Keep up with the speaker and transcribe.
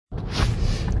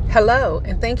Hello,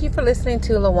 and thank you for listening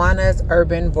to Lawana's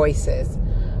Urban Voices.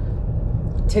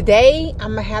 Today,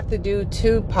 I'm going to have to do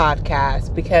two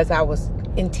podcasts because I was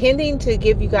intending to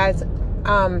give you guys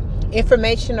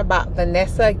information about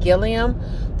Vanessa Gilliam,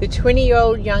 the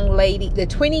 20-year-old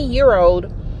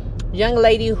young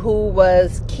lady who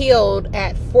was killed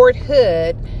at Fort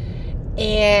Hood,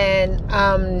 and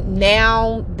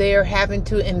now they're having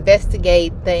to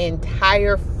investigate the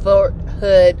entire Fort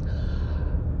Hood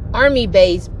Army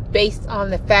base based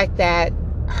on the fact that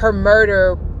her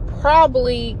murder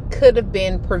probably could have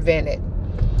been prevented,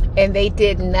 and they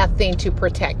did nothing to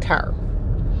protect her.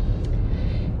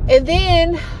 And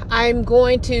then I'm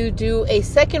going to do a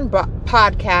second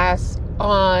podcast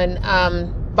on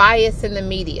bias in the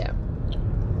media.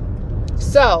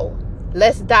 So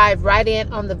let's dive right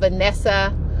in on the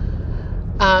Vanessa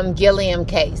Gilliam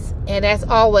case. And as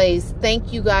always,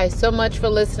 thank you guys so much for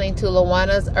listening to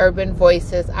Lawana's Urban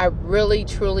Voices. I really,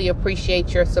 truly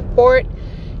appreciate your support,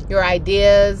 your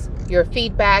ideas, your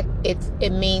feedback.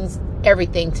 It means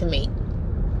everything to me.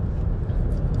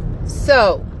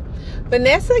 So,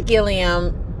 Vanessa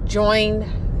Gilliam joined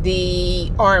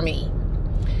the Army,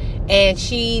 and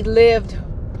she joined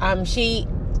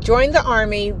the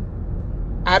Army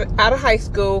out of high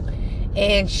school,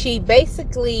 and she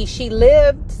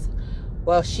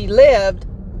lived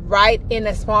right in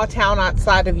a small town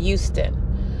outside of Houston.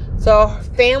 So her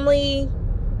family,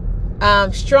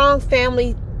 strong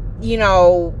family,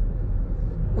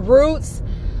 roots,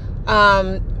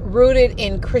 rooted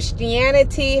in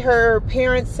Christianity, her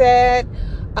parents said,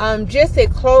 just a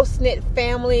close-knit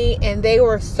family, and they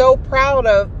were so proud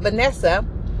of Vanessa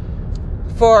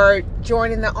for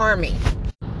joining the Army.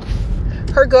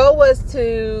 Her goal was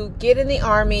to get in the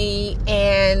Army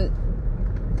and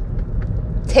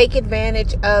take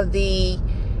advantage of the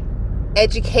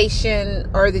education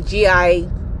or the GI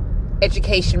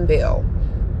education bill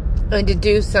and to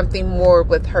do something more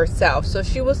with herself. So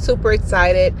she was super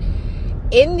excited.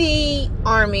 In the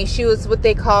Army, she was what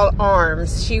they call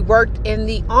arms. She worked in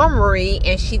the armory,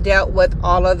 and she dealt with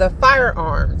all of the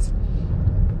firearms.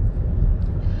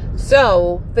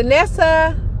 So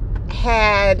Vanessa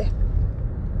had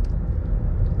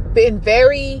been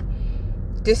very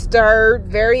disturbed,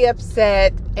 very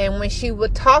upset, and when she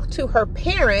would talk to her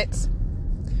parents,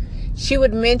 she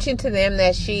would mention to them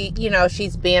that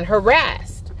she's being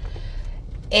harassed,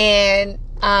 and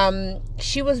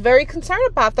she was very concerned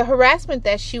about the harassment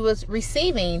that she was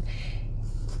receiving.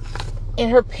 And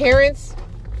her parents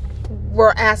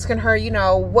were asking her,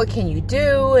 what can you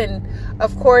do? And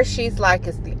of course she's like,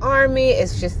 it's the Army,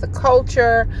 it's just the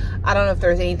culture, I don't know if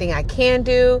there's anything I can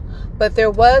do. But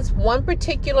there was one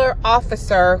particular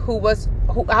officer who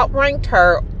outranked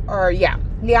her,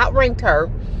 he outranked her,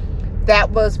 that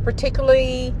was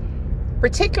particularly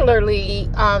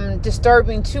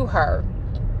disturbing to her.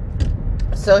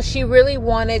 So she really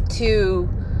wanted to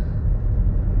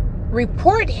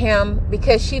report him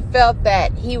because she felt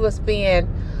that he was being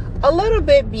a little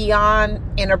bit beyond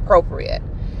inappropriate.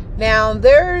 Now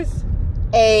there is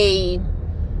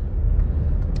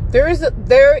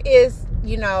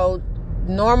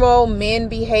normal men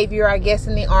behavior, I guess,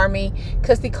 in the Army,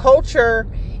 because the culture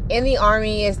in the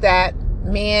Army is that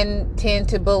men tend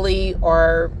to bully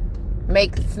or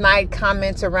make snide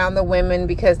comments around the women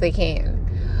because they can.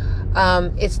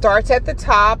 It starts at the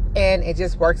top and it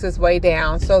just works its way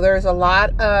down. So there's a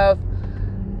lot of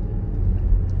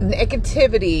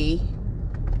negativity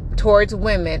towards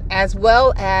women, as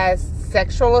well as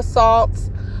sexual assaults,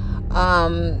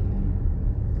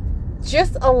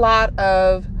 just a lot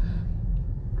of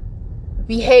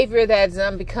behavior that's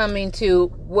becoming to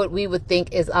what we would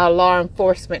think is our law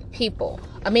enforcement people.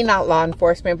 I mean, not law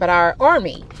enforcement, but our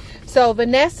Army. So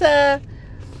Vanessa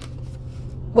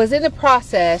was in the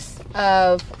process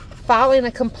of filing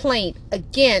a complaint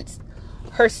against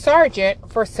her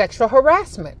sergeant for sexual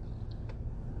harassment.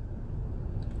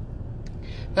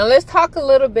 Now let's talk a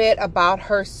little bit about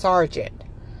her sergeant.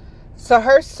 So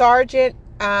her sergeant,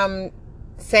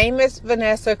 same as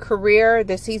Vanessa, career,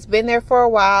 he's been there for a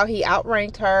while. He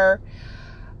outranked her.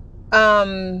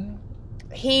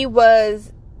 He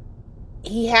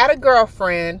had a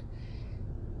girlfriend.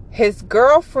 His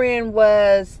girlfriend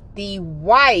was the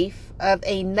wife of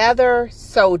another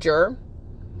soldier.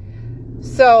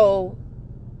 So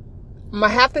I'm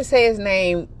gonna have to say his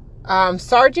name.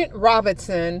 Sergeant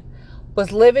Robinson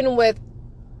was living with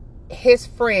his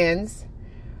friends.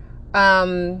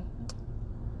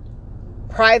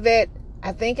 Private,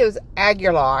 I think it was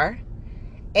Aguilar,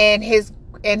 and his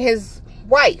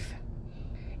wife.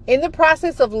 In the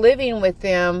process of living with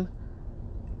them,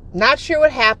 not sure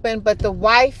what happened, but the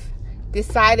wife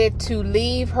decided to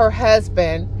leave her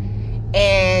husband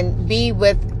and be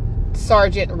with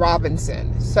Sergeant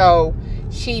Robinson. So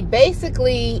he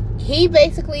basically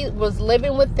was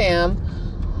living with them,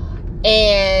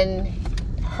 and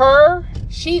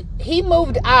he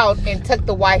moved out and took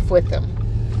the wife with him.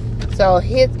 So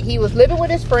he was living with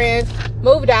his friends,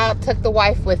 moved out, took the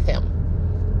wife with him.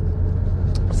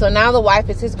 So now the wife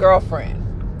is his girlfriend.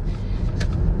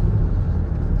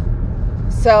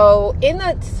 So in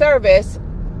the service,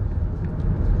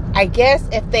 I guess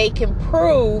if they can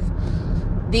prove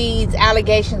these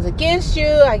allegations against you,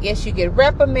 I guess you get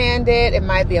reprimanded. It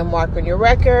might be a mark on your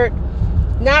record.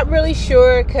 Not really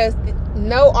sure, because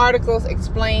no articles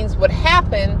explains what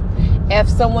happened if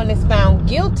someone is found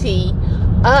guilty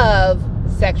of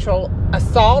sexual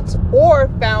assault or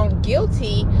found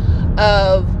guilty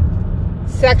of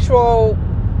sexual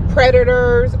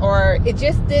predators, or it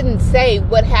just didn't say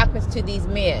what happens to these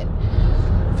men.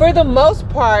 For the most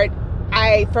part,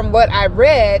 from what I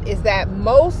read, is that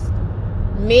most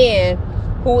men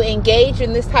who engage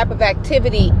in this type of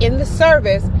activity in the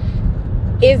service,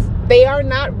 they are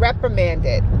not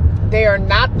reprimanded. They are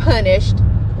not punished.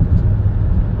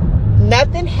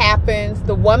 Nothing happens.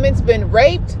 The woman's been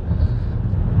raped,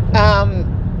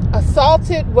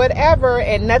 assaulted, whatever,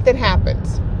 and nothing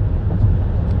happens.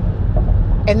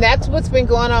 And that's what's been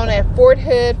going on at Fort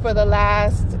Hood for the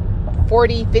last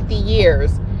 40, 50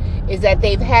 years, is that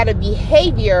they've had a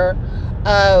behavior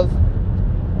of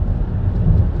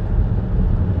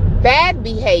bad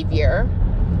behavior,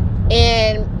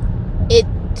 and it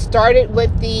started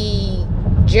with the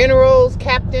generals,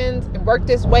 captains, and worked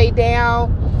its way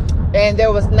down, and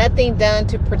there was nothing done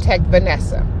to protect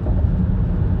Vanessa.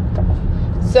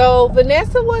 So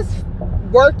Vanessa was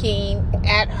working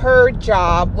at her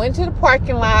job, went to the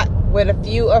parking lot with a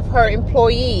few of her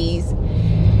employees,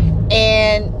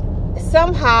 and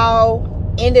somehow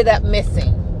ended up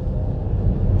missing.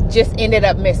 Just ended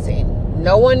up missing.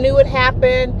 No one knew what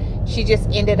happened. She just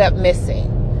ended up missing.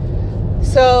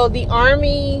 So the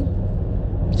Army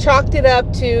chalked it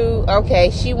up to, okay,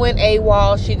 she went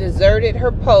AWOL. She deserted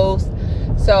her post.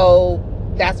 So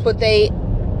that's what they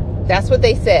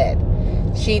said.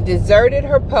 She deserted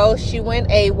her post. She went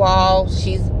AWOL.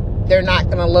 They're not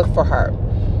going to look for her.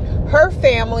 Her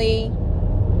family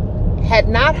had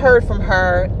not heard from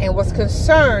her and was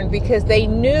concerned because they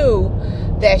knew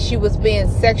that she was being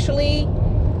sexually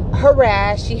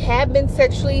harassed. She had been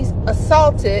sexually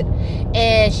assaulted,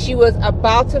 and she was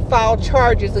about to file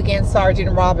charges against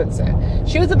Sergeant Robinson.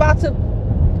 She was about to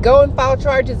go and file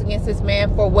charges against this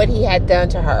man for what he had done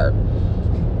to her.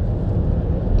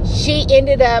 She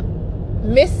ended up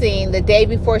missing the day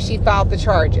before she filed the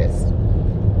charges.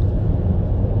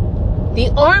 The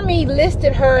Army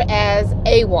listed her as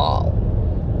AWOL.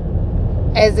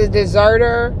 As a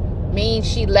deserter, means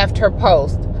she left her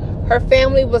post. Her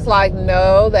family was like,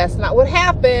 no, that's not what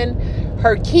happened.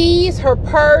 Her keys, her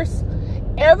purse,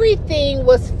 everything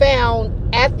was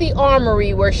found at the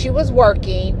armory where she was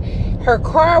working. Her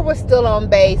car was still on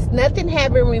base. Nothing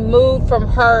had been removed from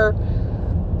her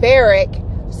barrack.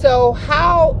 So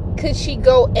how could she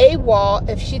go AWOL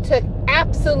if she took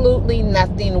absolutely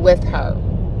nothing with her?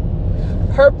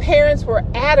 Her parents were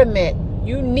adamant,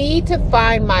 you need to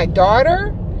find my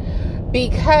daughter,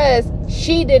 because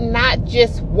she did not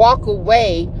just walk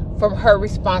away from her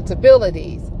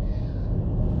responsibilities.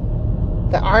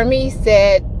 The Army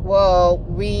said, well,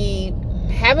 we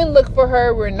haven't looked for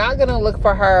her. We're not going to look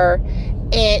for her.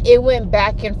 And it went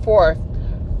back and forth.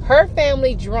 Her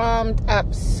family drummed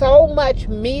up so much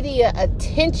media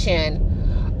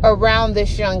attention around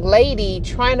this young lady,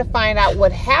 trying to find out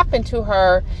what happened to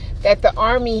her, that the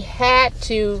Army had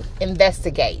to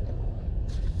investigate.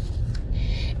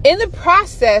 In the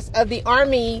process of the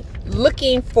Army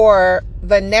looking for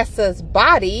Vanessa's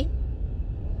body,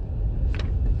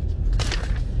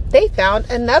 they found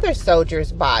another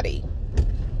soldier's body.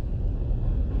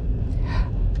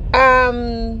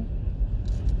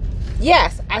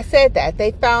 Yes, I said that.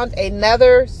 They found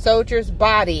another soldier's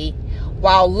body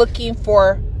while looking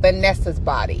for Vanessa's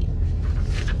body.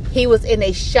 He was in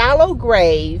a shallow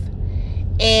grave,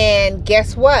 and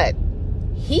guess what?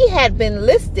 He had been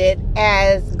listed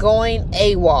as going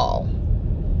AWOL.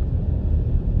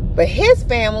 But his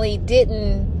family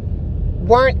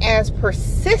weren't as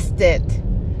persistent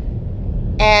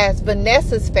as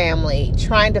Vanessa's family,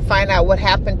 trying to find out what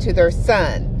happened to their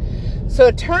son. So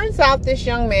it turns out this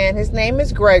young man, his name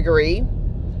is Gregory,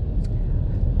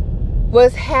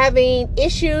 was having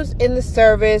issues in the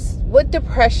service with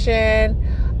depression,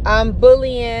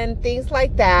 bullying, things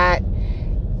like that.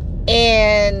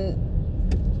 And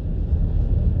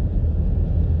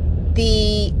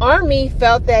the Army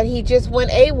felt that he just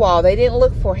went AWOL. They didn't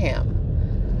look for him.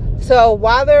 So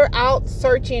while they're out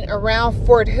searching around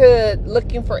Fort Hood,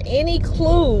 looking for any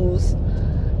clues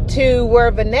to where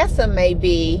Vanessa may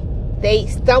be, they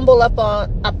stumble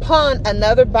upon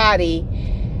another body,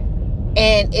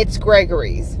 and it's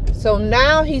Gregory's. So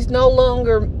now he's no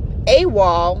longer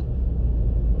AWOL.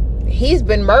 He's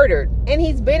been murdered, and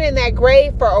he's been in that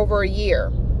grave for over a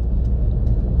year.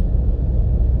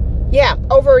 Yeah,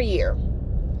 over a year.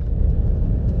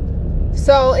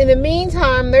 So in the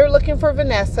meantime, they're looking for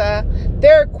Vanessa.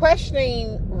 They're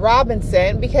questioning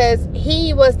Robinson because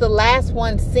he was the last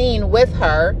one seen with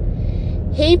her.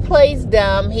 He plays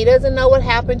dumb. He doesn't know what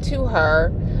happened to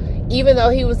her. Even though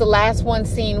he was the last one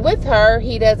seen with her,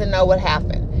 he doesn't know what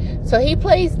happened. So he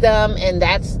plays dumb, and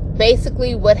that's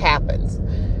basically what happens.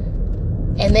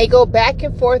 And they go back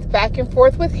and forth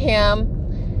with him.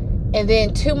 And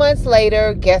then 2 months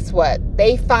later, guess what?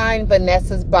 They find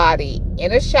Vanessa's body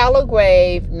in a shallow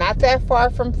grave, not that far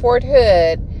from Fort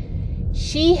Hood.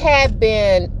 She had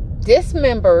been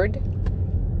dismembered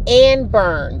and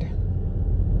burned.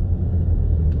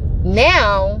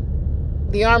 Now,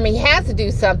 the Army has to do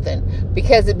something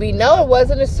because we know it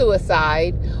wasn't a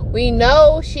suicide. We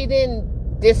know she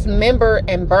didn't dismember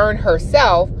and burn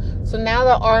herself. So now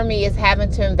the Army is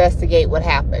having to investigate what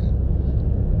happened.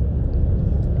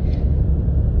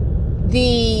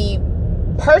 The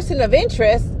person of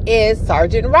interest is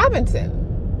Sergeant Robinson.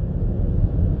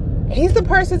 He's the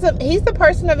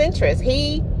person of interest.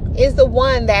 He is the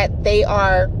one that they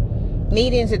are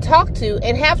needing to talk to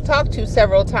and have talked to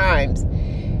several times.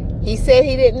 He said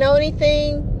he didn't know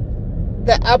anything.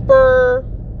 The upper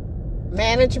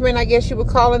management, I guess you would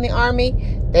call in the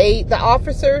Army, the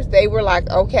officers, they were like,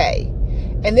 okay.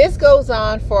 And this goes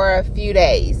on for a few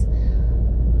days.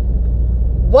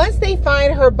 Once they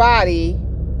find her body,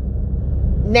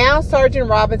 now Sergeant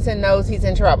Robinson knows he's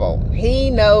in trouble. He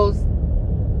knows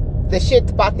the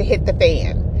shit's about to hit the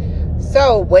fan.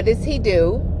 So what does he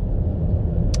do?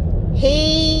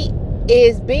 He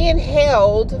is being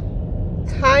held,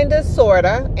 kinda,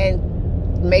 sorta,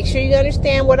 and make sure you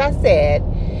understand what I said.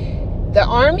 The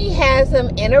Army has him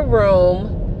in a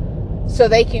room so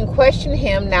they can question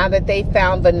him now that they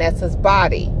found Vanessa's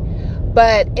body.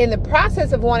 But in the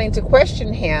process of wanting to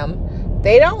question him,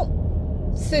 they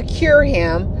don't secure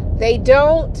him. They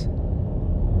don't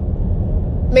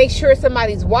make sure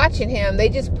somebody's watching him. They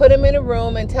just put him in a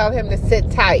room and tell him to sit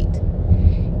tight.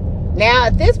 Now,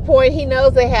 at this point, he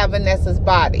knows they have Vanessa's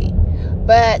body.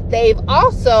 But they've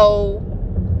also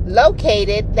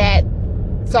located that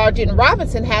Sergeant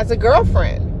Robinson has a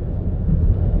girlfriend.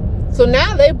 So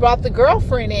now they brought the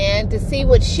girlfriend in to see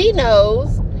what she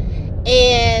knows.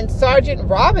 And Sergeant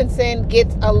Robinson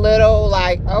gets a little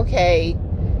like, okay,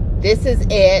 this is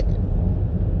it.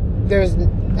 There's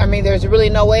really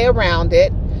no way around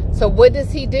it. So what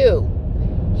does he do?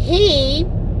 He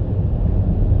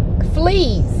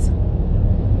flees.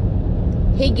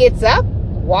 He gets up,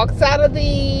 walks out of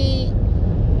the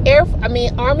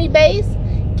Army base,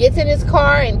 gets in his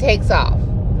car and takes off.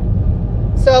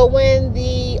 So when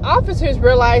the officers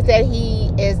realize that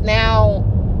he is now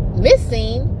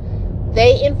missing,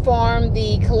 they inform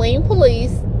the Killeen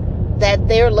police that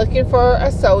they're looking for a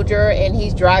soldier and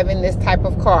he's driving this type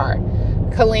of car.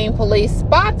 Killeen police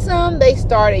spots him. They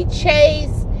start a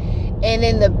chase, and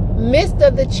in the midst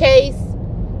of the chase,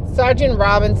 Sergeant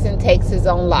Robinson takes his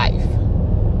own life.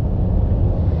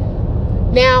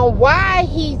 Now, why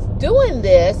he's doing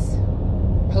this,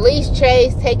 police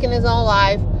chase, taking his own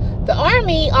life, the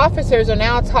Army officers are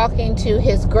now talking to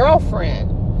his girlfriend,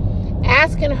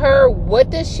 asking her, what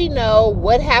does she know?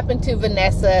 What happened to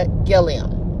Vanessa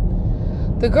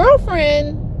Gilliam? The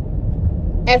girlfriend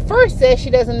at first says she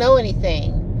doesn't know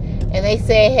anything. And they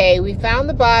say, hey, we found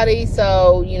the body,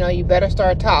 so, you better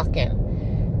start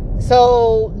talking.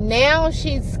 So now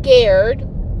she's scared.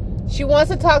 She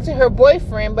wants to talk to her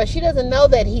boyfriend, but she doesn't know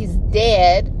that he's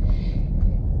dead.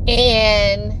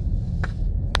 And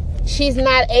she's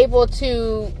not able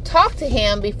to talk to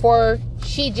him before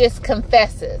she just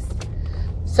confesses.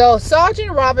 So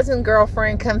Sergeant Robinson's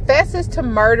girlfriend confesses to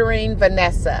murdering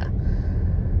Vanessa.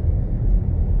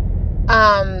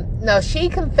 No, she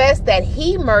confessed that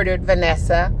he murdered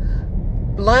Vanessa,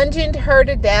 bludgeoned her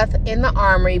to death in the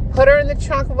Army, put her in the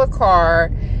trunk of a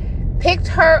car, picked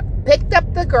up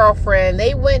the girlfriend.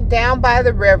 They went down by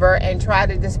the river and tried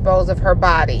to dispose of her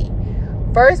body.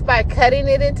 First by cutting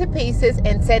it into pieces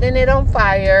and setting it on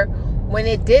fire. When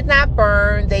it did not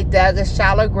burn, they dug a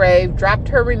shallow grave, dropped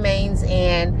her remains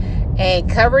in, and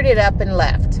covered it up and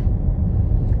left.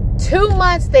 2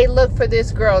 months they looked for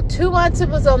this girl. 2 months it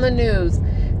was on the news.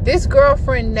 This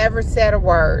girlfriend never said a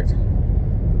word.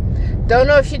 Don't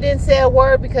know if she didn't say a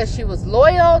word because she was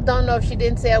loyal. Don't know if she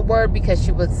didn't say a word because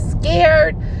she was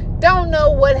scared. Don't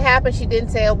know what happened. She didn't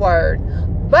say a word.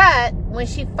 But when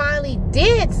she finally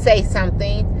did say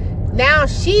something, now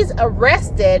she's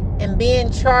arrested and being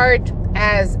charged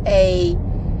as a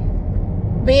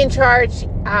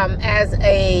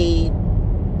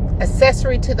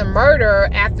accessory to the murder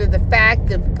after the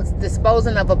fact of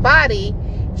disposing of a body.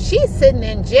 She's sitting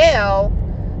in jail.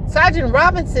 Sergeant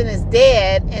Robinson is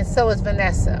dead, and so is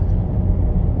Vanessa.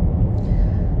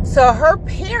 So her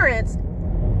parents,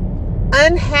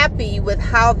 unhappy with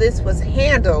how this was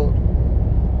handled,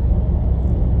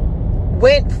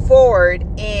 went forward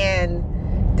and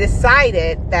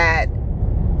decided that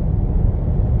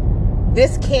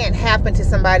this can't happen to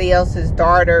somebody else's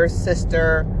daughter,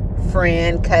 sister,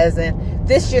 friend, cousin.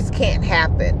 This just can't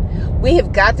happen. We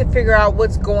have got to figure out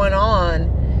what's going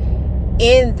on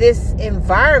in this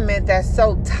environment that's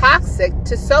so toxic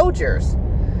to soldiers.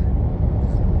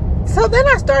 So then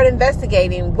I started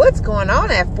investigating what's going on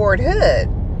at Fort Hood.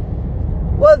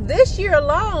 Well, this year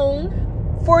alone,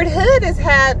 Fort Hood has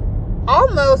had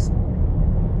almost,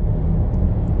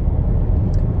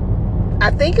 I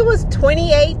think it was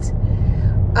 28.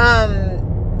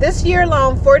 This year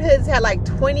alone, Fort Hood's had like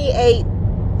 28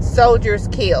 soldiers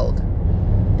killed.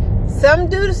 Some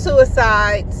due to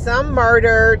suicide, some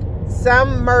murdered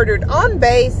on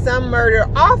base, some murdered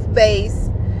off base.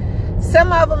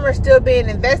 Some of them are still being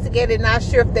investigated, not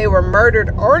sure if they were murdered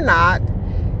or not.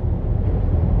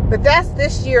 But that's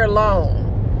this year alone.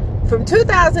 From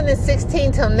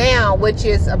 2016 till now, which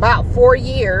is about 4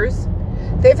 years,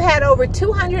 they've had over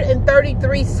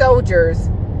 233 soldiers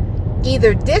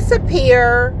either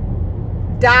disappear,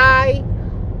 die,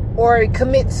 or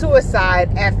commit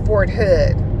suicide at Fort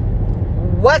Hood.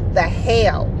 What the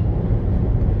hell?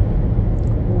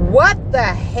 What the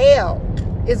hell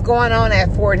is going on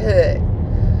at Fort Hood?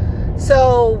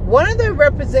 So one of the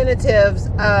representatives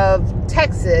of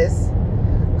Texas,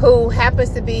 who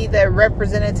happens to be the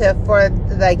representative for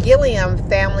the Gilliam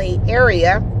family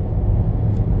area,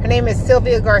 her name is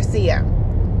Sylvia Garcia.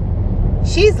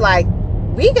 She's like,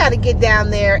 we got to get down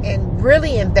there and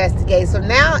really investigate. So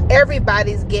now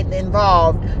everybody's getting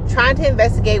involved, trying to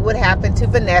investigate what happened to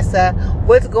Vanessa,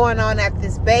 what's going on at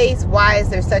this base, why is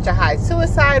there such a high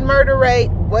suicide murder rate,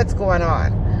 what's going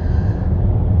on.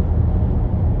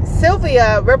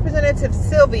 Representative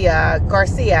Sylvia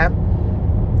Garcia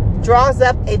draws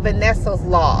up a Vanessa's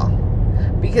Law,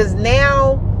 because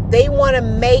now they want to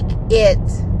make it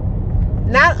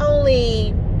not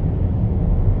only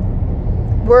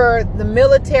where the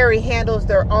military handles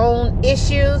their own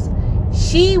issues.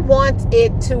 She wants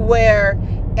it to where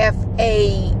if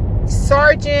a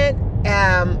sergeant,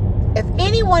 if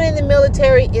anyone in the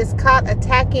military is caught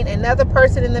attacking another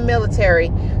person in the military,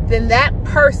 then that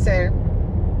person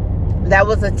that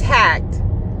was attacked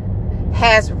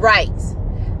has rights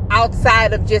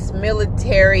outside of just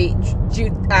military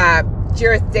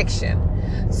jurisdiction.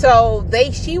 So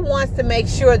she wants to make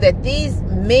sure that these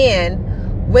men,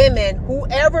 women,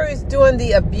 whoever is doing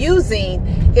the abusing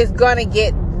is going to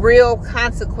get real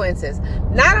consequences.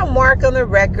 Not a mark on the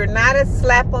record, not a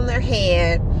slap on their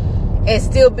hand, and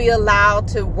still be allowed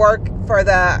to work for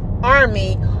the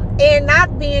Army and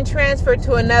not being transferred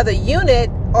to another unit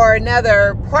or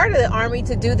another part of the Army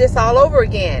to do this all over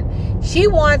again. She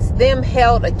wants them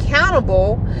held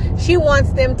accountable. She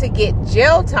wants them to get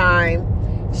jail time.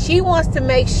 She wants to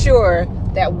make sure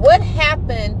that what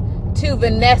happened to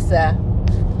Vanessa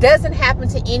doesn't happen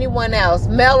to anyone else,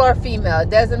 male or female. It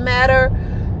doesn't matter.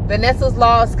 Vanessa's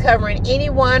Law is covering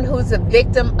anyone who's a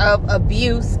victim of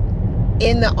abuse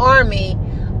in the Army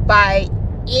by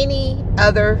any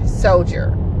other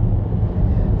soldier.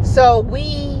 So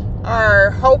we are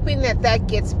hoping that that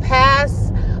gets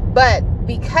passed. But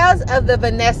because of the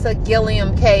Vanessa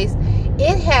Gilliam case,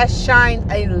 it has shined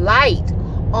a light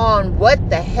on what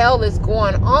the hell is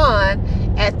going on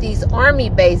at these Army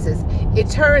bases. It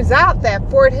turns out that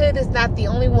Fort Hood is not the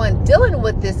only one dealing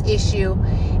with this issue.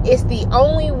 It's the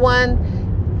only one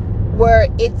where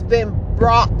it's been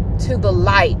brought to the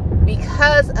light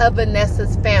because of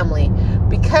Vanessa's family,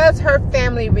 because her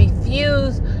family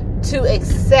refused to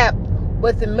accept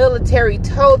what the military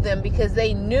told them, because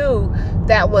they knew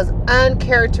that was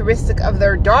uncharacteristic of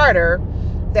their daughter,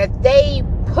 that they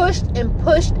pushed and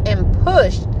pushed and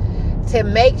pushed to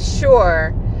make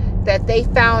sure that they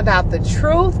found out the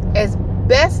truth as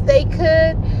best they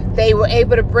could. They were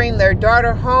able to bring their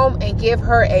daughter home and give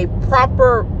her a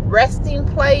proper resting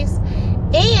place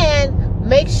and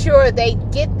make sure they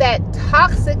get that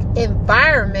toxic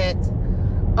environment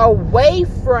away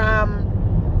from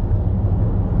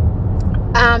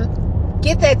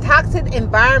get that toxic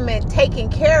environment taken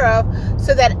care of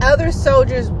so that other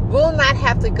soldiers will not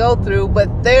have to go through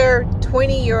what their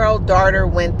 20-year-old daughter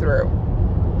went through.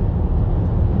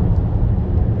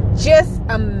 Just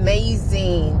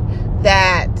amazing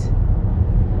that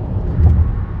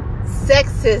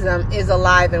sexism is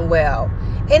alive and well.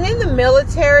 And in the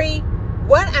military,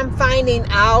 what I'm finding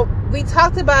out, we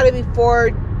talked about it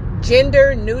before,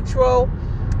 gender neutral.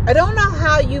 I don't know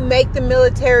how you make the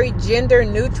military gender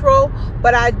neutral,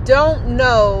 but I don't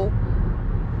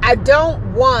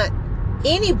want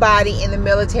anybody in the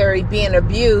military being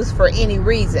abused for any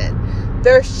reason.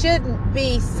 There should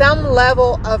be some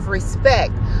level of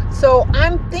respect. So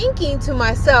I'm thinking to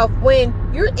myself, when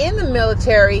you're in the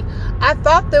military, I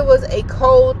thought there was a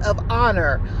code of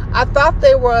honor. I thought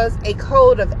there was a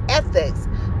code of ethics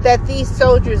that these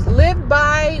soldiers lived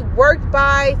by, worked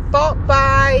by, fought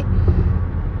by.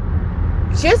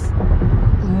 Just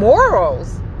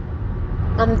morals.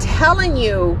 I'm telling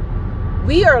you,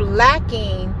 we are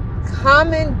lacking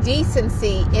common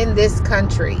decency in this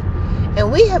country.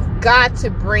 And we have got to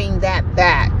bring that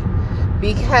back,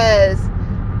 because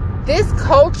this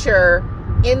culture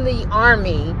in the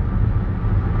Army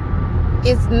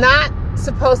is not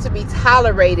supposed to be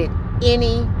tolerated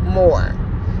anymore.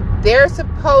 They're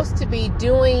supposed to be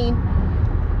doing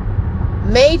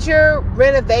major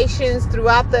renovations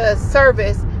throughout the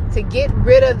service to get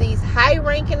rid of these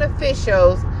high-ranking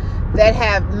officials that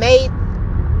have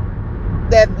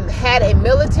had a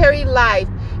military life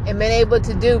and been able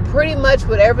to do pretty much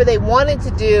whatever they wanted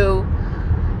to do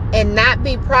and not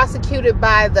be prosecuted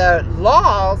by the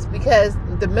laws, because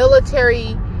the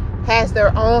military has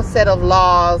their own set of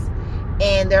laws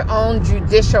and their own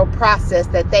judicial process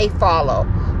that they follow,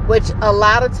 which a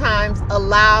lot of times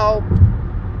allow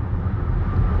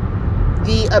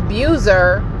the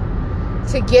abuser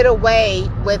to get away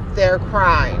with their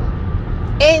crime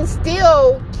and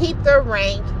still keep their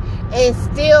rank and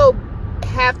still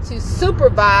have to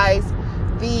supervise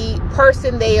the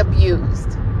person they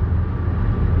abused.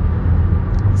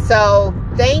 So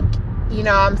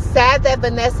I'm sad that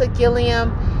Vanessa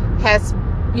Gilliam has,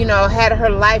 had her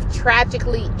life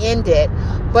tragically ended,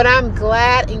 but I'm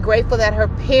glad and grateful that her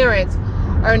parents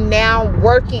are now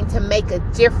working to make a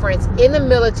difference in the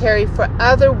military for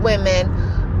other women,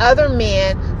 other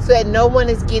men, so that no one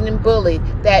is getting bullied,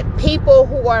 that people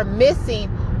who are missing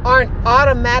aren't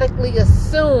automatically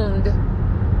assumed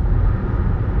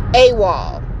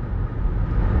AWOL.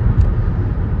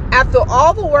 After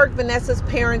all the work Vanessa's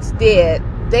parents did,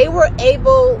 they were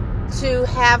able to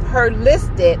have her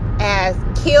listed as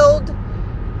killed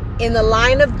in the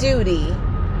line of duty,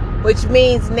 which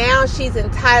means now she's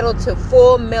entitled to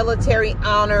full military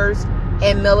honors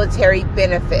and military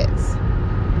benefits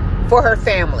for her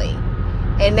family.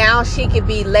 And now she can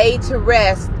be laid to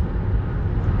rest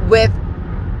with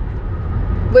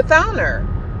honor.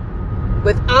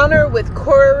 With honor, with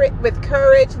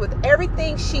courage, with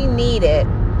everything she needed,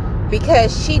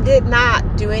 because she did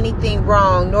not do anything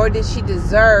wrong, nor did she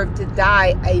deserve to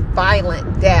die a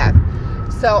violent death.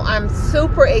 So I'm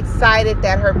super excited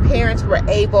that her parents were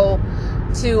able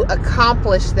to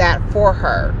accomplish that for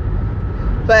her.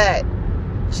 But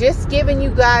just giving you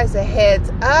guys a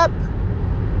heads up,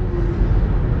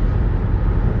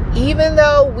 even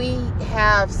though we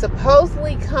have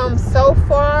supposedly come so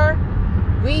far,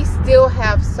 we still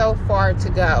have so far to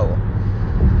go.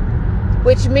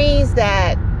 Which means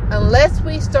that unless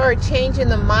we start changing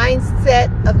the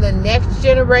mindset of the next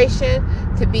generation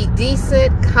to be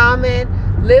decent, common,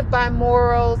 live by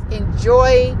morals,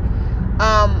 enjoy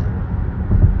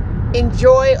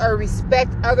or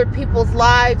respect other people's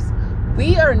lives,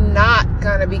 we are not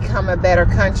going to become a better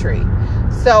country.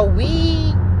 So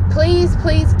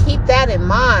please keep that in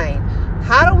mind.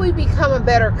 How do we become a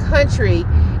better country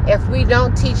if we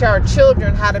don't teach our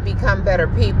children how to become better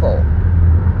people?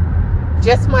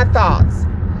 Just my thoughts.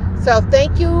 So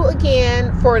thank you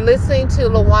again for listening to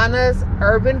Luana's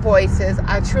Urban Voices.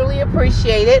 I truly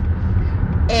appreciate it.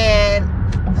 And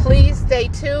please stay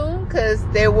tuned, because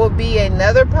there will be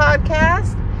another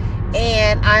podcast.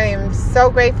 And I am so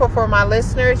grateful for my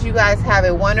listeners. You guys have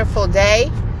a wonderful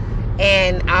day.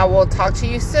 And I will talk to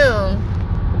you soon.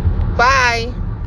 Bye.